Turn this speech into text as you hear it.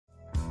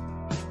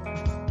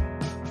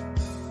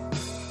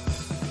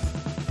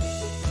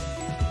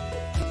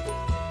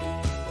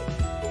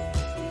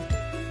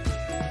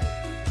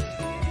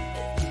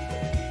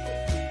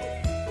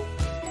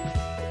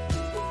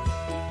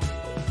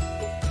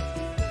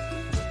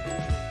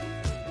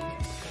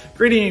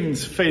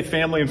Greetings, faith,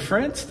 family, and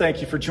friends.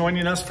 Thank you for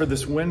joining us for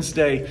this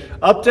Wednesday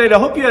update. I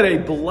hope you had a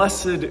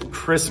blessed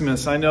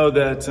Christmas. I know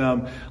that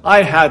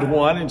I had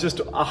one, and just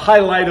a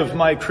highlight of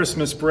my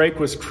Christmas break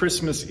was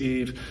Christmas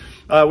Eve.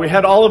 We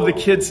had all of the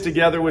kids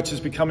together, which is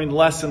becoming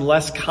less and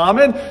less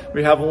common.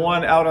 We have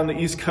one out on the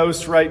East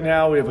Coast right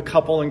now. We have a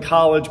couple in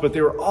college, but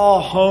they were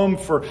all home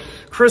for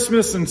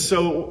Christmas, and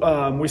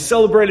so we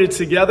celebrated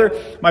together.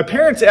 My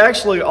parents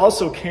actually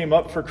also came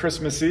up for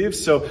Christmas Eve,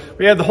 so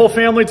we had the whole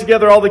family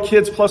together, all the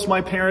kids plus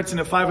my parents, and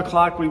at 5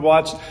 o'clock we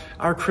watched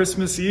our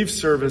Christmas Eve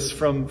service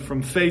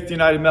from Faith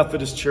United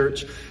Methodist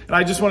Church. And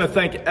I just want to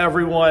thank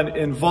everyone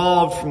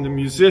involved, from the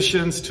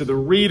musicians to the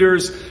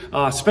readers.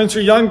 Spencer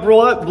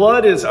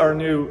Youngblood is our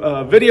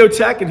new video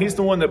tech, and he's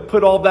the one that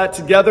put all that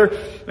together,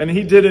 and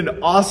he did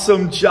an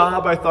awesome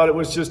job. I thought it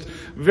was just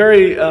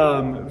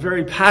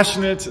very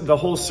passionate, the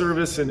whole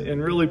service,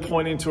 and really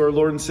pointing to our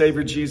Lord and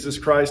Savior Jesus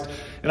Christ.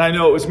 And I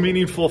know it was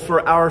meaningful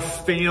for our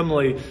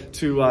family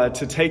to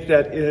take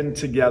that in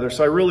together.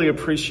 So I really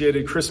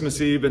appreciated Christmas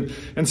Eve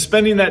and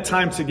spending that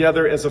time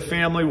together as a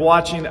family,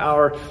 watching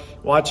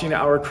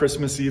our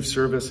Christmas Eve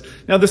service.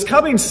 Now, this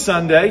coming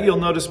Sunday, you'll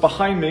notice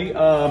behind me,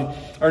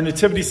 our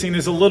nativity scene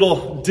is a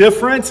little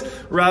different.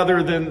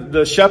 Rather than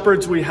the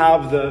shepherds, we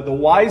have the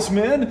wise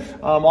men,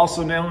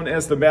 also known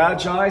as the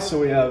Magi. So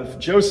we have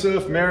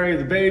Joseph, Mary,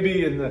 the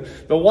baby, and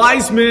the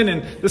wise men.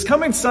 And this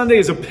coming Sunday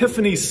is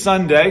Epiphany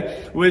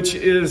Sunday, which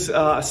is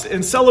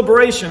in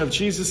celebration of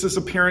Jesus'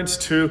 appearance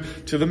to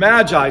the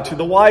Magi, to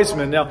the wise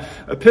men. Now,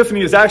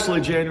 Epiphany is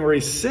actually January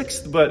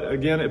 6th, but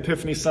again,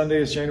 Epiphany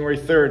Sunday is January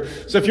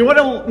 3rd. So if you want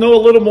to know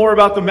a little more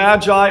about the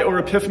Magi or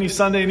Epiphany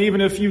Sunday, and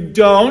even if you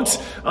don't,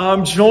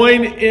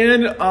 join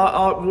in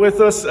with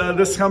us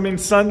this coming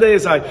Sunday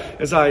as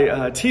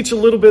I teach a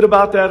little bit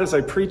about that, as I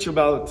preach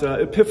about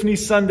Epiphany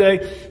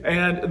Sunday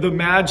and the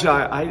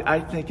Magi. I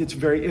think it's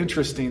very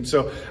interesting.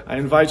 So I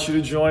invite you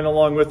to join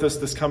along with us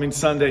this coming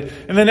Sunday.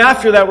 And then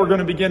after that, we're going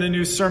to begin a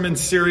new sermon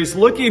series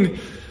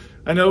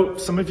I know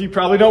some of you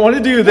probably don't want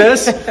to do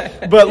this,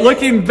 but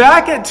looking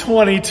back at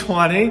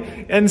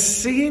 2020 and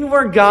seeing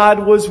where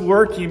God was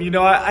working. You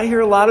know, I hear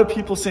a lot of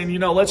people saying,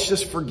 let's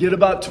just forget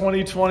about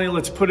 2020.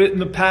 Let's put it in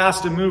the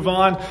past and move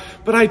on.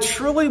 But I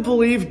truly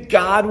believe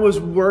God was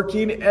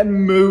working and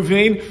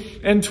moving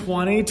in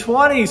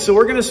 2020. So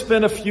we're going to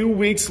spend a few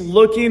weeks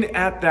looking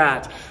at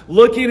that,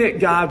 looking at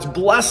God's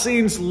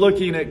blessings,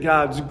 looking at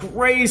God's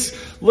grace,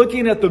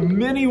 looking at the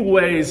many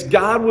ways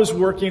God was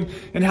working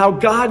and how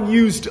God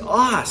used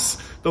us,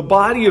 the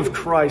body of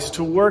Christ,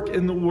 to work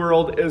in the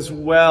world as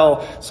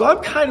well. So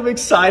I'm kind of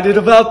excited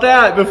about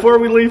that. Before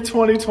we leave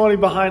 2020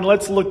 behind,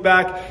 let's look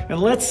back and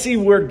let's see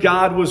where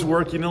God was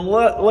working. And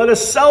let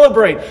us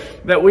celebrate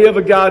that we have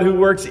a God who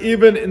works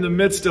even in the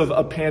midst of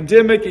a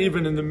pandemic,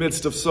 even in the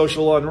midst of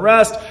social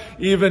unrest,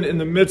 even in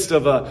the midst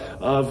of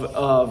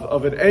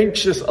an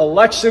anxious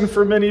election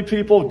for many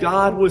people.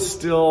 God was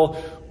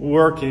still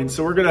working.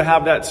 So we're going to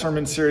have that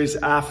sermon series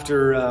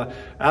after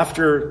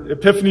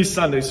Epiphany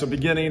Sunday, so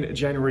beginning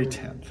January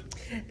 10th.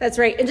 That's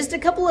right. And just a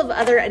couple of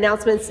other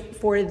announcements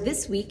for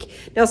this week.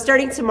 Now,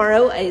 starting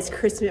tomorrow is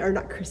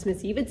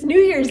Christmas Eve. It's New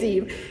Year's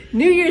Eve.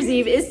 New Year's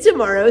Eve is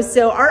tomorrow.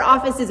 So our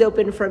office is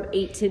open from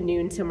 8 to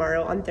noon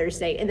tomorrow on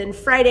Thursday. And then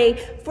Friday,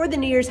 for the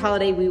New Year's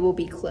holiday, we will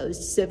be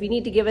closed. So if you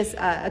need to give us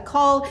a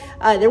call,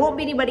 there won't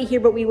be anybody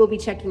here, but we will be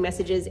checking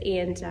messages,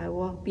 and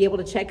we'll be able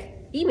to check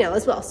email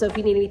as well. So if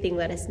you need anything,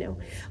 let us know.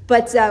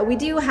 But we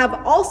do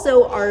have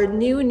also our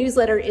new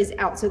newsletter is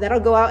out. So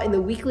that'll go out in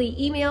the weekly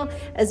email,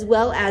 as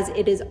well as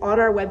it is on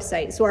our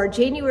website. So our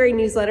January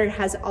newsletter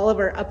has all of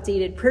our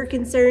updated prayer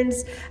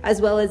concerns,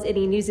 as well as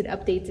any news and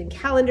updates and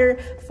calendar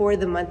for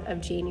the month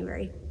of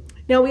January.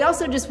 Now, we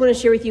also just want to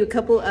share with you a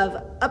couple of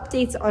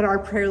updates on our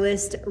prayer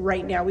list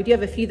right now. We do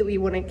have a few that we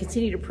want to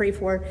continue to pray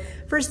for.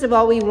 First of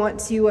all, we want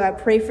to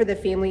pray for the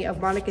family of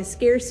Monica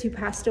Scarce, who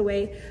passed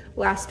away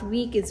last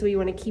week. And so we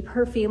want to keep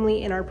her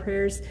family in our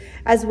prayers,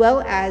 as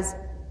well as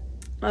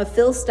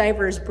Phil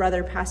Stiver's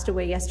brother passed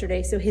away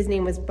yesterday. So his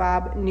name was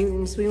Bob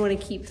Newton. So we want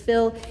to keep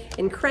Phil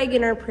and Craig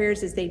in our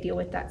prayers as they deal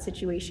with that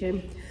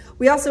situation.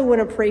 We also want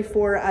to pray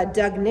for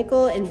Doug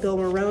Nickel and Bill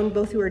Marone,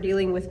 both who are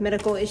dealing with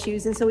medical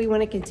issues. And so we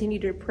want to continue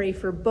to pray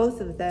for both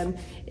of them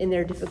in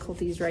their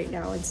difficulties right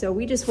now. And so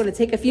we just want to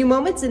take a few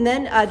moments and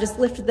then just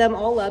lift them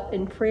all up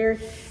in prayer.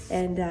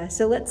 And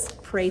so let's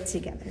pray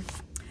together.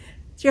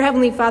 Dear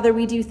Heavenly Father,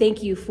 we do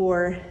thank you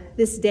for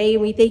this day,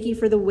 and we thank you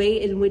for the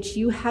way in which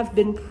you have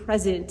been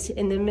present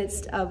in the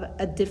midst of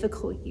a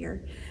difficult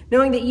year.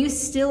 Knowing that you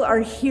still are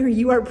here,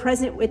 you are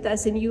present with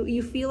us, and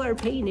you feel our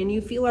pain and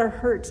you feel our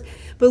hurt.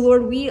 But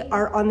Lord, we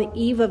are on the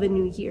eve of a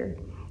new year.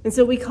 And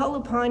so we call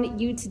upon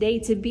you today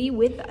to be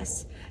with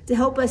us, to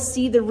help us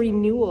see the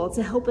renewal,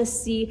 to help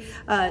us see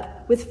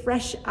with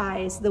fresh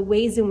eyes the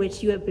ways in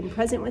which you have been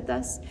present with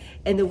us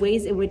and the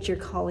ways in which you're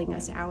calling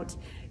us out.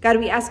 God,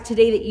 we ask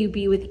today that you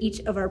be with each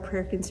of our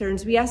prayer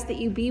concerns. We ask that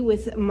you be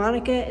with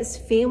Monica's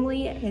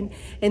family and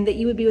that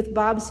you would be with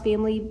Bob's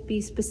family, be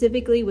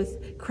specifically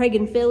with Craig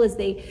and Phil as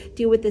they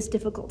deal with this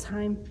difficult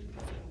time.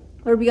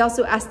 Lord, we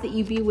also ask that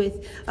you be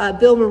with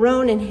Bill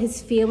Marone and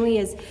his family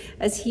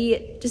as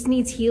he just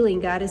needs healing,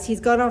 God. As he's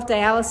gone off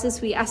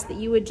dialysis, we ask that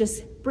you would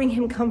just bring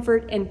him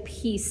comfort and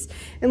peace.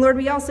 And Lord,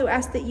 we also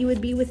ask that you would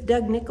be with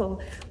Doug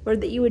Nickel,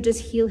 Lord, that you would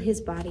just heal his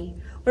body.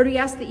 Lord, we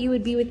ask that you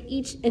would be with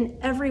each and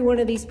every one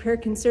of these prayer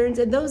concerns,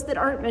 and those that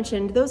aren't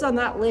mentioned, those on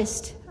that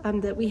list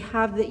that we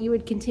have, that you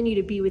would continue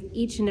to be with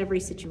each and every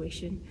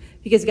situation.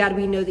 Because God,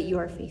 we know that you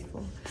are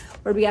faithful.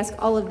 Lord, we ask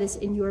all of this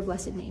in your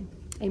blessed name.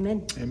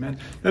 Amen. Amen.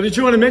 Now, did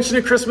you want to mention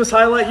a Christmas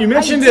highlight? You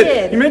mentioned I it.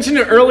 did. You mentioned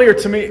it earlier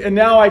to me, and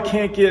now I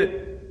can't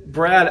get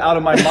Brad out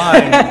of my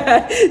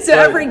mind. So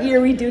every year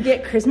we do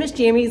get Christmas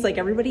jammies like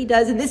everybody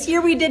does. And this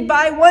year we did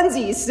buy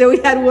onesies. So we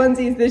had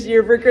onesies this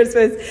year for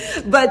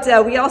Christmas. But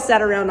we all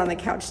sat around on the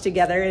couch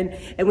together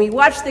and we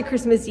watched the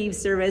Christmas Eve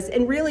service.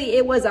 And really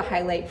it was a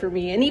highlight for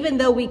me. And even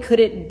though we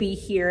couldn't be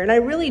here, and I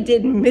really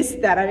did miss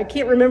that. I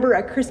can't remember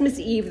a Christmas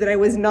Eve that I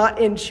was not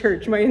in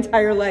church my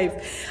entire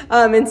life.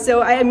 And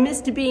so I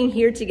missed being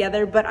here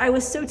together. But I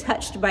was so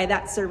touched by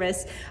that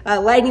service,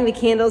 lighting the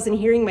candles and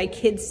hearing my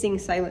kids sing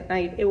Silent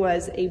Night. It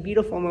was a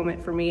beautiful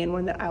moment for me and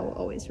one that I will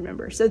always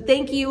remember. So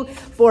thank you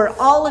for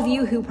all of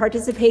you who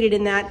participated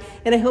in that,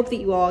 and I hope that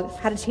you all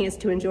had a chance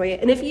to enjoy it.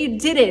 And if you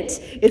didn't,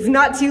 it's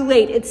not too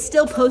late. It's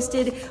still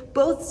posted.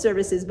 Both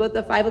services, both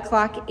the 5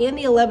 o'clock and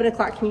the 11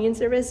 o'clock communion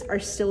service, are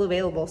still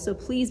available. So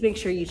please make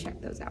sure you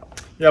check those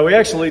out. Yeah, we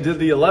actually did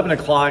the 11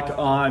 o'clock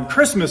on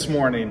Christmas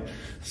morning.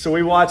 So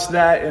we watched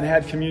that and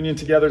had communion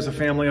together as a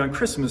family on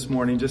Christmas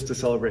morning just to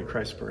celebrate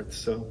Christ's birth.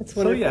 So that's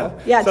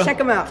wonderful. Yeah, Check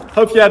them out.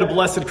 Hope you had a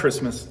blessed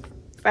Christmas.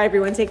 Bye,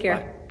 everyone. Take care.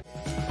 Bye.